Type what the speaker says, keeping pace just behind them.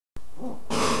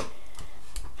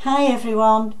Hi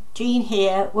everyone, Jean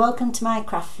here. Welcome to my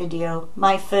craft video,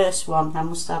 my first one. I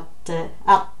must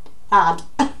add.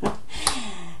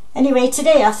 Anyway,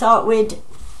 today I thought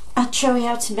I'd show you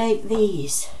how to make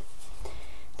these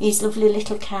lovely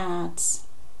little cards.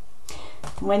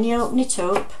 When you open it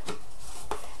up,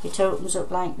 it opens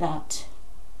up like that.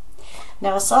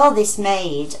 Now I saw this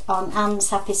made on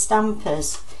Anne's Happy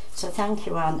Stampers, so thank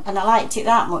you Anne, and I liked it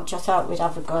that much I thought we'd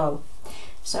have a go.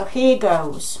 So here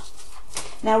goes.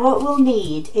 Now what we'll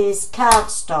need is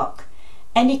cardstock,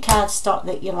 any cardstock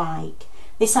that you like.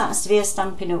 This happens to be a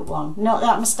Stampin' Up one, not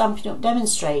that I'm a Stampin' Up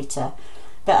demonstrator,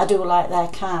 but I do like their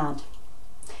card.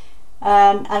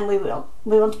 And we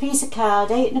want a piece of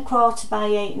card 8 1/4 by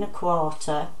 8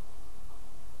 1/4.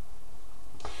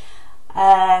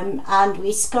 And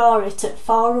we score it at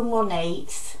 4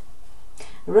 1/8,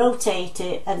 rotate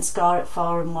it and score at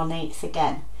 4 1/8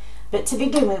 again. But to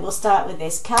begin with, we'll start with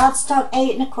this cardstock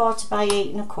 8 1/4 by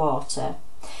 8 1/4.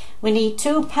 We need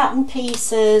 2 pattern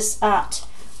pieces at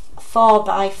 4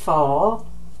 by 4.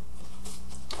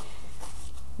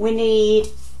 We need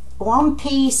 1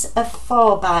 piece of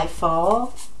 4 by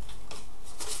 4.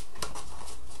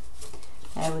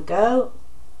 There we go.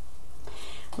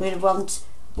 We want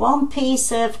 1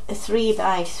 piece of 3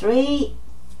 by 3,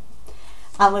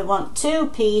 and we want 2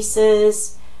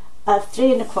 pieces of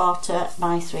 3 1/4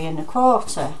 by 3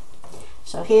 1/4.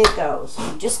 So here goes.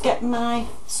 I'll just get my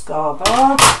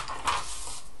scoreboard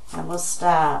and we'll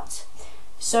start.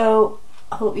 So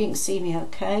I hope you can see me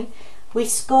okay. We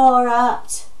score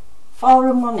at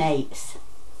 4 1/8.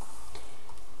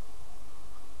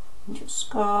 Just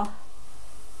score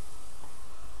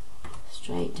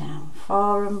straight down,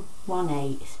 4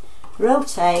 1/8.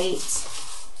 Rotate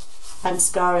and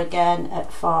score again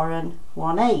at 4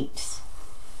 1/8.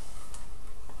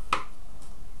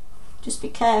 Just be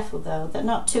careful though, they're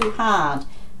not too hard,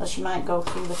 else you might go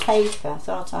through the paper. I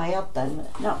thought I had them,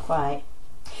 but not quite.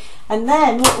 And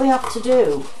then what we have to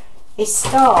do is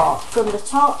start from the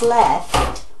top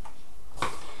left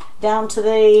down to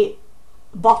the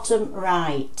bottom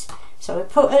right. So we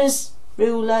put his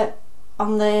ruler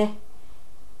on the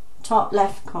top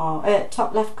left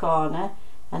corner,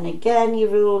 and again your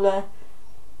ruler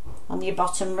on your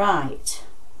bottom right.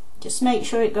 Just make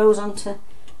sure it goes onto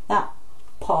that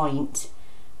point,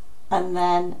 and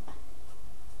then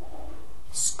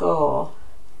score.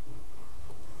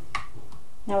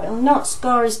 Now it'll not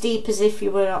score as deep as if you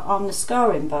were on the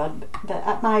scoring board,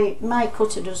 but my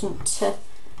cutter doesn't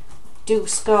do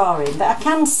scoring, but I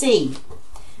can see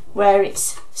where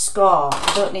it's scored.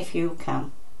 I don't know if you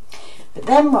can. But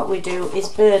then what we do is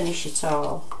burnish it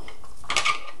all.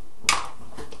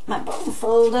 My bottom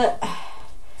folder,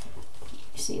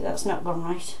 you see that's not gone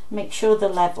right. Make sure they're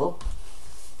level.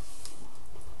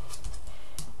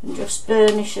 And just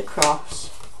burnish across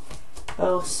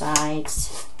both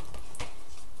sides,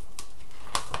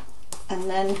 and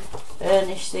then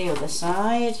burnish the other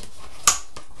side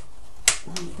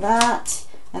like that.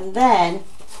 And then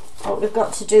what we've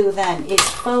got to do then is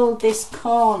fold this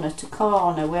corner to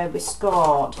corner where we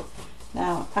scored.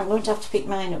 Now I'm going to have to pick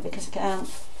mine up because I can't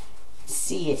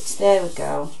see it. There we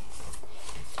go.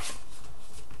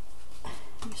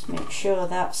 Just make sure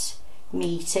that's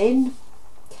meeting.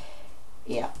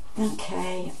 Yeah,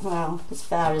 okay, well, as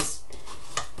far as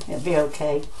it'll be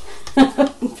okay.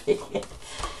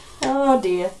 Oh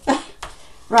dear.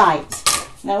 Right,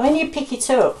 now when you pick it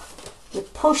up, we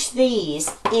push these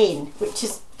in, which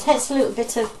takes a little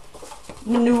bit of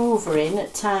manoeuvring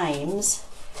at times,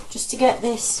 just to get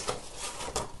this.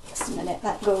 Just a minute,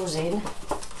 that goes in.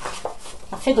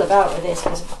 I fiddle about with this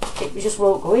because it just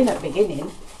won't go in at the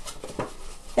beginning.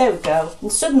 There we go,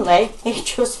 and suddenly it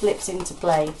just flips into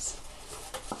place.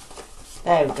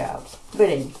 There we go,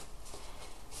 brilliant.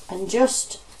 And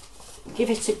just give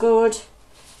it a good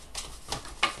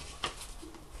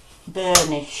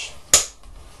burnish.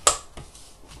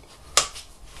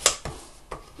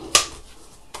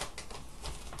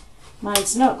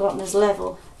 Mine's not gotten as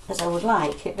level as I would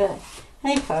like it, but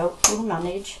hey ho, we'll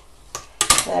manage.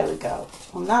 There we go.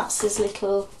 And that's his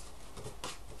little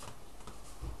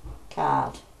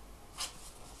card.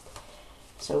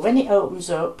 So when it opens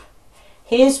up,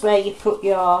 here's where you put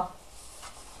your,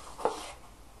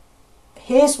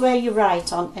 here's where you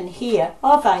write on, and here,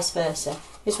 or vice versa,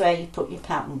 is where you put your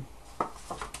pattern.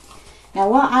 Now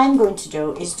what I'm going to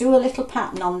do is do a little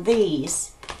pattern on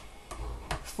these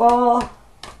 4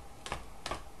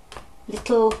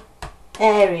 little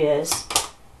areas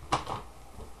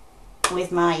with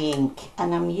my ink,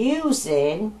 and I'm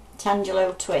using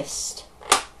Tangelo Twist,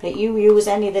 but you use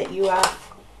any that you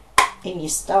have in your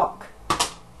stock.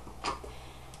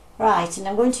 Right, and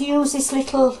I'm going to use this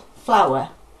little flower,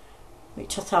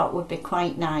 which I thought would be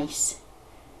quite nice.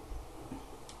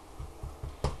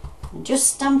 And just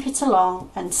stamp it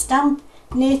along and stamp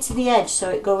near to the edge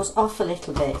so it goes off a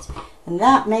little bit, and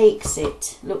that makes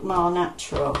it look more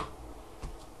natural.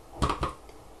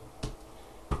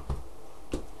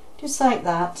 Just like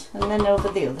that, and then over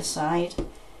the other side.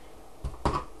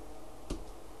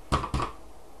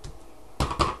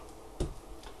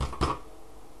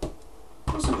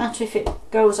 Doesn't matter if it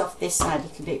goes off this side a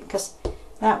little bit, because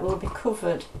that will be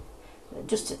covered.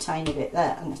 Just a tiny bit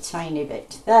there and a tiny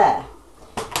bit there.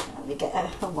 Let me get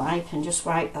a wipe and just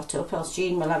wipe that up, else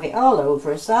Jean will have it all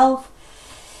over herself.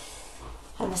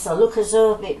 And this will look as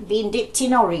though it's been dipped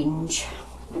in orange.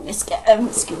 Let's get,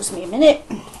 excuse me a minute.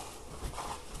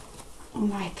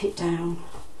 Wipe it down.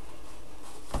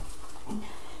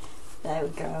 There we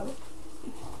go.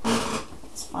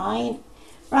 It's fine.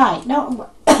 Right, no,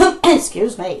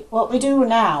 excuse me. What we do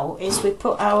now is we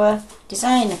put our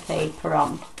designer paper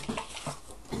on.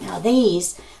 Now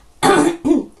these are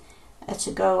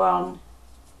to go on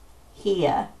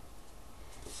here,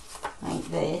 like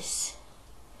this.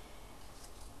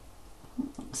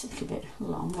 It's a little bit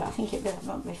long, but I think it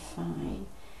won't be fine.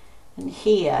 And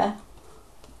here.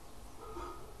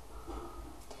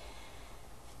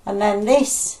 And then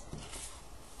this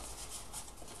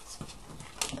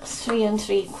 3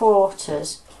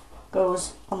 3/4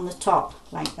 goes on the top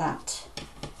like that.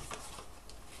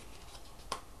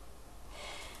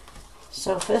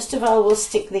 So first of all we'll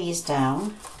stick these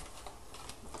down.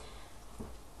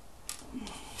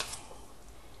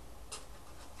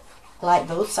 I like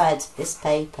both sides of this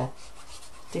paper.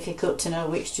 Difficult to know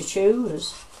which to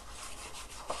choose.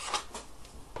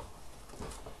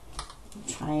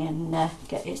 Try and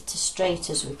get it as straight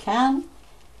as we can.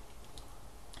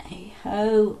 Hey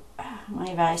ho,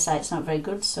 my eyesight's not very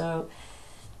good, so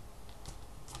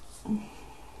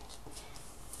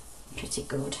pretty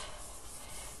good.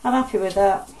 I'm happy with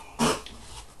that.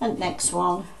 And next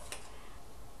one.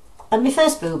 And my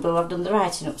first boo-boo, I've done the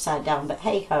writing upside down, but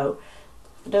hey ho,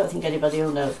 I don't think anybody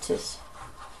will notice.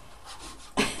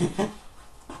 But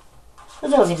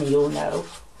only me will know.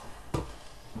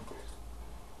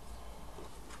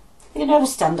 You can never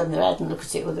stand on their head and look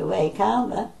at it the other way,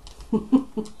 can't they?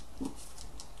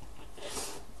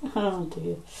 Oh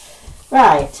dear.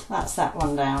 Right, that's that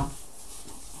one down.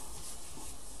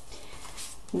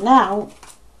 Now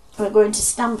we're going to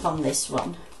stamp on this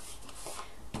one.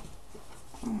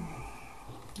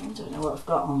 I don't know what I've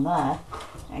got on there.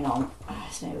 Hang on,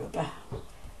 there's no rubber.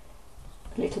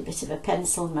 A little bit of a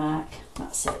pencil mark,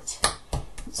 that's it.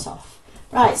 It's off.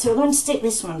 Right, so we're going to stick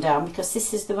this one down because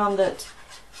this is the one that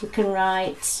we can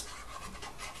write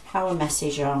our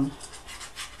message on.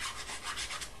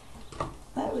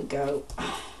 There we go.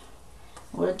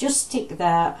 We'll just stick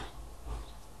that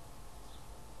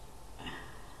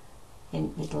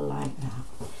in the middle like that.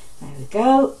 There we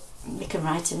go. We can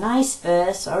write a nice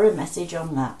verse or a message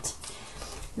on that.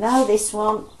 Now this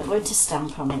one, I'm going to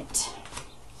stamp on it.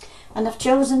 And I've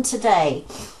chosen today,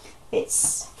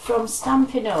 it's from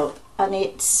Stampin' Up, and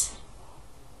it's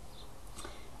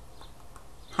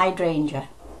hydrangea.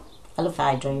 I love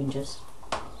hydrangeas.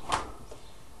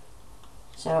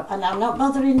 So, and I'm not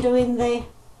bothering doing the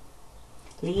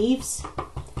leaves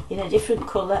in a different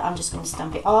colour. I'm just going to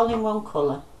stamp it all in one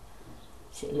colour,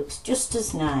 so it looks just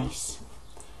as nice.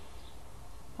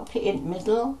 Pop it in the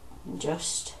middle and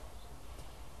just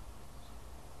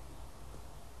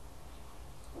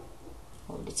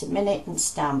hold it a minute and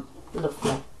stamp.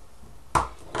 Lovely.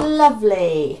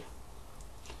 Lovely.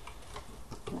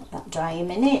 Let that dry a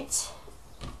minute.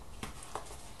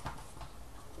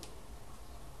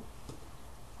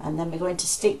 And then we're going to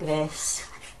stick this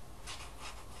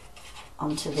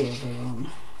onto the other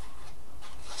one.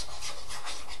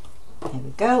 There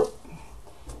we go.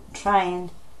 Try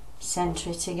and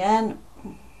centre it again.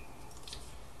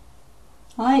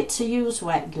 I like to use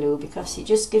wet glue because it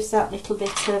just gives that little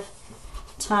bit of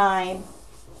time,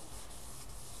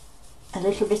 a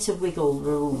little bit of wiggle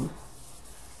room.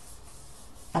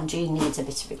 And Jean needs a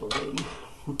bit of wiggle room.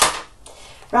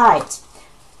 Right,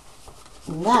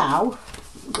 now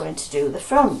I'm going to do the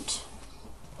front.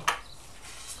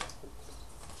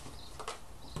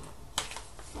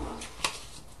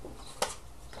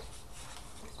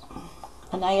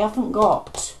 And I haven't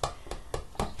got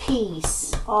a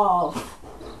piece of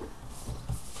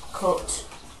cut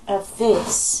of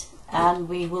this, and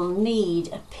we will need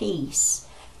a piece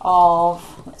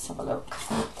of, let's have a look,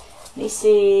 this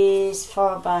is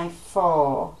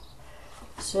 4x4,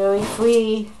 so if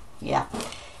we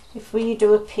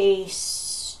do a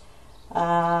piece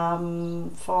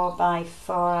 4 by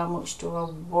 4, how much do I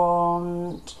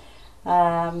want?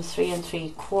 3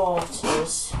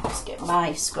 3/4. Let's get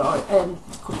my score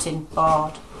cutting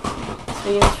board.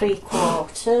 3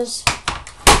 3/4.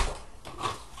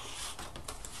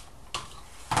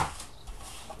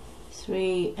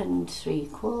 3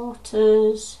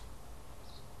 3/4.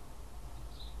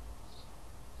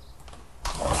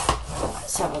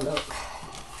 Let's have a look.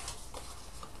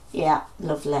 Yeah,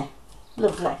 lovely,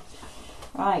 lovely.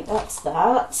 Right, that's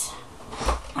that.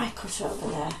 I cut over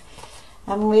there,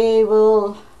 and we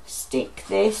will stick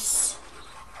this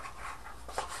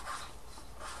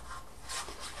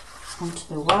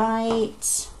onto the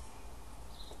white.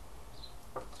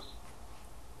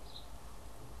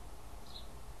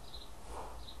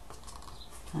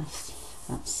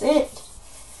 That's it.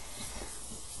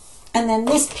 And then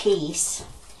this piece,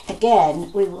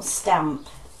 again, we will stamp.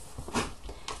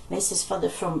 This is for the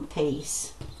front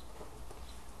piece.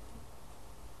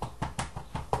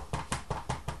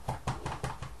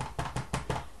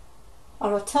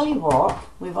 Or I'll tell you what,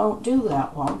 we won't do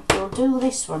that one, we'll do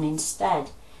this one instead.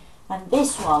 And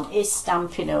this one is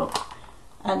Stampin' Up,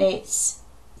 and it's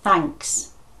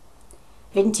Thanks,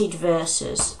 Vintage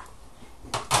Verses.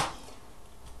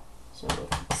 So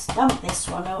we'll stamp this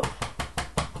one up,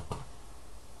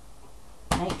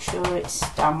 make sure it's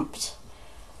stamped,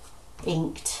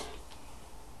 inked,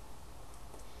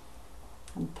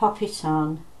 and pop it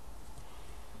on.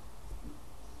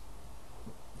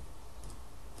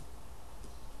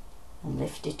 And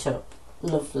lift it up.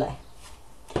 Lovely,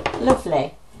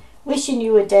 lovely. Wishing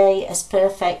you a day as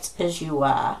perfect as you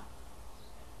are.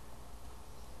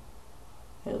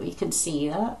 Hope you can see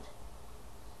that.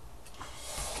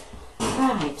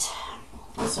 Right,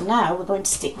 so now we're going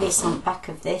to stick this on the back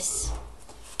of this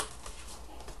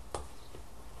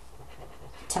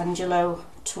Tangelo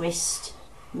Twist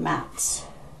mat.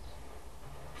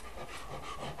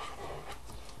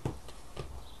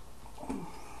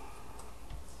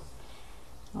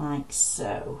 Like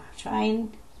so. Try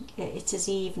and get it as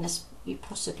even as you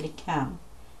possibly can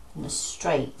and as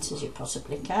straight as you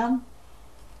possibly can.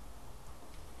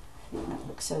 I think that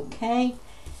looks okay.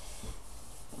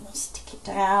 We'll stick it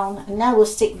down, and now we'll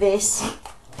stick this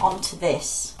onto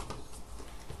this.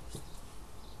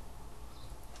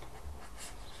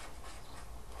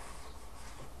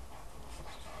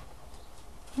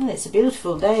 Well, it's a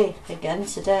beautiful day again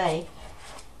today.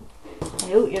 I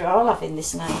hope you're all having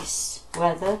this nice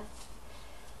weather.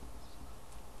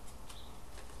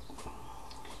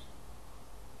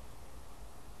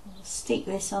 We'll stick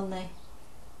this on the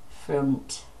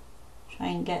front. Try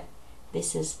and get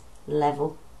this as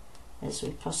level as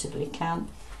we possibly can.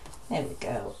 There we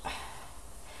go.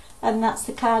 And that's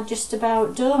the card just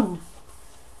about done.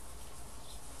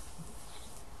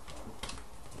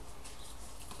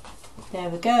 There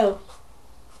we go.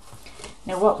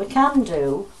 Now what we can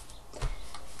do,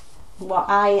 what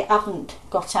I haven't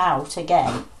got out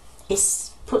again,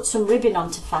 is put some ribbon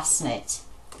on to fasten it.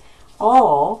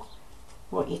 Or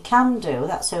what you can do,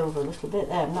 that's over a little bit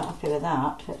there, I'm not happy with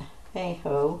that, but hey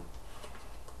ho,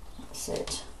 that's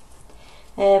it.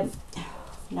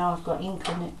 Now I've got ink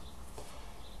on it.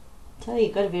 I tell you,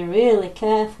 you've got to be really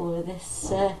careful with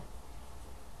this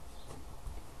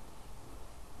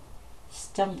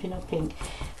Stampin' Up ink.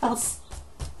 I'll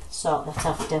sort that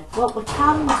after. What we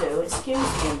can do,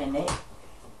 excuse me a minute,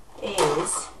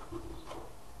 is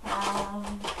let's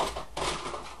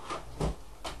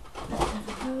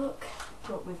have a look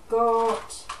what we've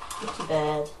got. Little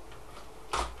bird.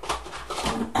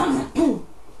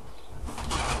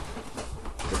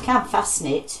 We can fasten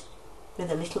it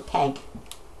with a little peg.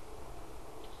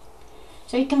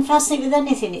 So you can fasten it with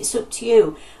anything, it's up to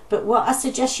you. But what I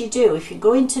suggest you do, if you're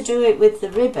going to do it with the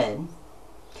ribbon,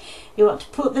 you want to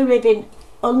put the ribbon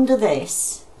under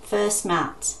this first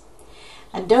mat.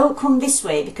 And don't come this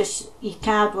way because your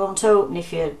card won't open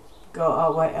if you go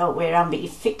all the way around, but you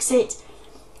fix it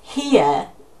here,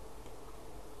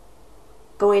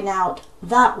 going out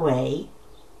that way,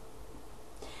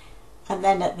 and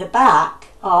then at the back,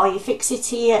 or you fix it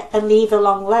here and leave a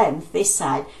long length this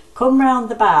side, come round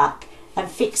the back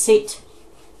and fix it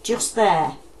just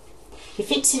there. If you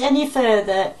fix it any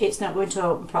further, it's not going to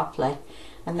open properly.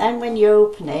 And then when you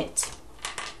open it,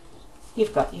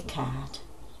 you've got your card.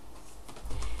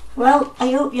 Well,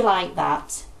 I hope you like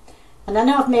that. And I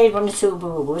know I've made one or two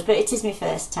boo-boos, but it is my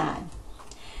first time.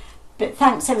 But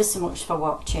thanks ever so much for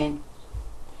watching.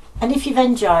 And if you've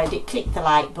enjoyed it, click the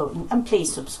like button and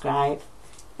please subscribe.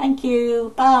 Thank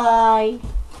you. Bye.